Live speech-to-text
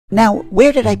Now,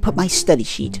 where did I put my study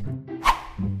sheet?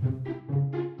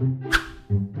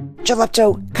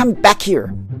 Gelepto, come back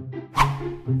here!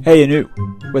 Hey, Anu.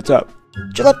 What's up?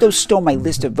 Gelepto stole my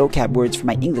list of vocab words for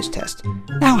my English test.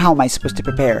 Now how am I supposed to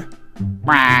prepare?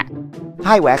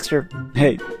 Hi, Waxter.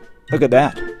 Hey, look at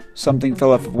that. Something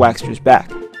fell off of Waxter's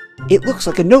back. It looks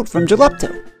like a note from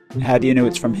Gelepto. How do you know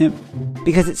it's from him?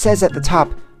 Because it says at the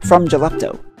top, from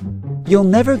Gelepto. You'll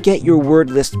never get your word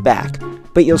list back,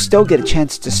 but you'll still get a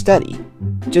chance to study.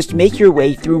 Just make your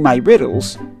way through my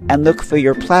riddles and look for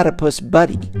your platypus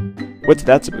buddy. What's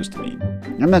that supposed to mean?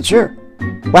 I'm not sure.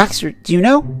 Waxter, do you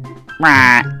know?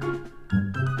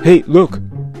 Hey, look!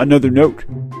 Another note.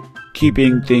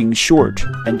 Keeping things short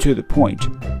and to the point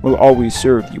will always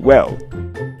serve you well.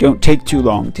 Don't take too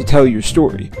long to tell your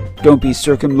story. Don't be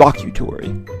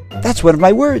circumlocutory. That's one of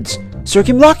my words.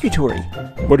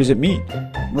 Circumlocutory. What does it mean?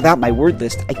 Without my word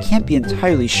list, I can't be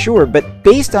entirely sure, but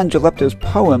based on Gelepto's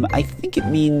poem, I think it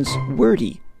means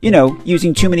wordy. You know,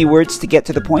 using too many words to get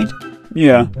to the point.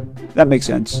 Yeah, that makes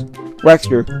sense.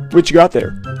 Waxter, what you got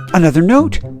there? Another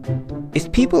note.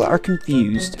 If people are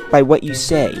confused by what you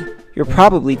say, you're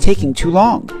probably taking too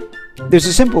long. There's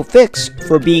a simple fix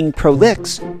for being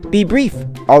prolix. Be brief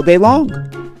all day long.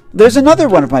 There's another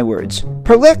one of my words.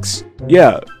 Prolix.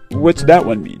 Yeah, what's that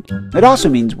one mean? It also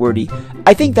means wordy.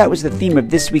 I think that was the theme of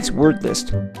this week's word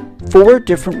list. 4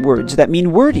 different words that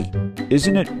mean wordy.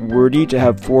 Isn't it wordy to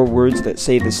have 4 words that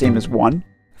say the same as one?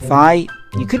 Fi,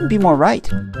 you couldn't be more right.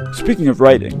 Speaking of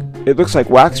writing, it looks like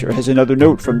Waxter has another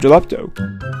note from Gelepto.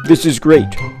 This is great.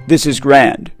 This is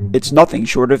grand. It's nothing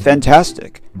short of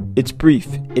fantastic. It's brief.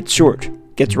 It's short.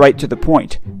 Gets right to the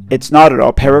point. It's not at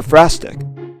all periphrastic.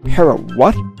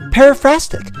 What?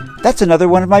 Periphrastic. That's another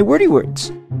one of my wordy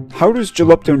words. How does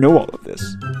Gelepto know all of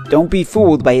this? Don't be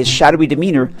fooled by his shadowy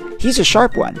demeanor. He's a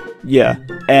sharp one. Yeah,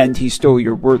 and he stole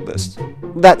your word list.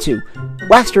 That too.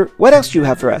 Waxter, what else do you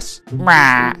have for us?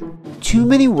 Too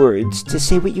many words to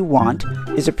say what you want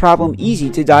is a problem easy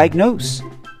to diagnose.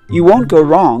 You won't go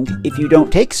wrong if you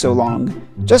don't take so long.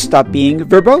 Just stop being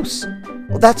verbose.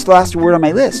 Well, that's the last word on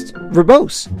my list.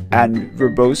 Verbose. And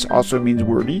verbose also means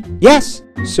wordy? Yes.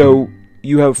 So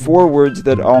you have 4 words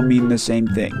that all mean the same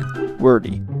thing.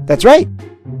 Wordy. That's right.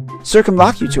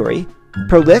 Circumlocutory,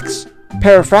 prolix,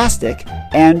 periphrastic,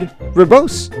 and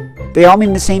verbose. They all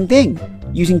mean the same thing,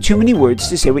 using too many words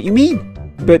to say what you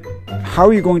mean. But how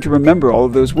are you going to remember all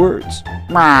of those words?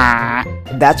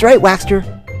 That's right, Waxter.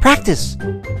 Practice.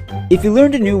 If you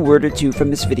learned a new word or two from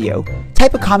this video,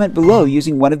 type a comment below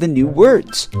using one of the new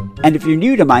words. And if you're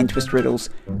new to Mind Twist Riddles,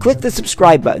 click the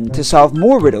subscribe button to solve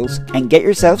more riddles and get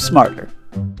yourself smarter.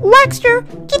 Waxter,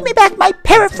 give me back my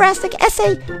periphrastic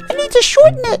essay. I need to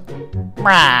shorten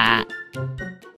it.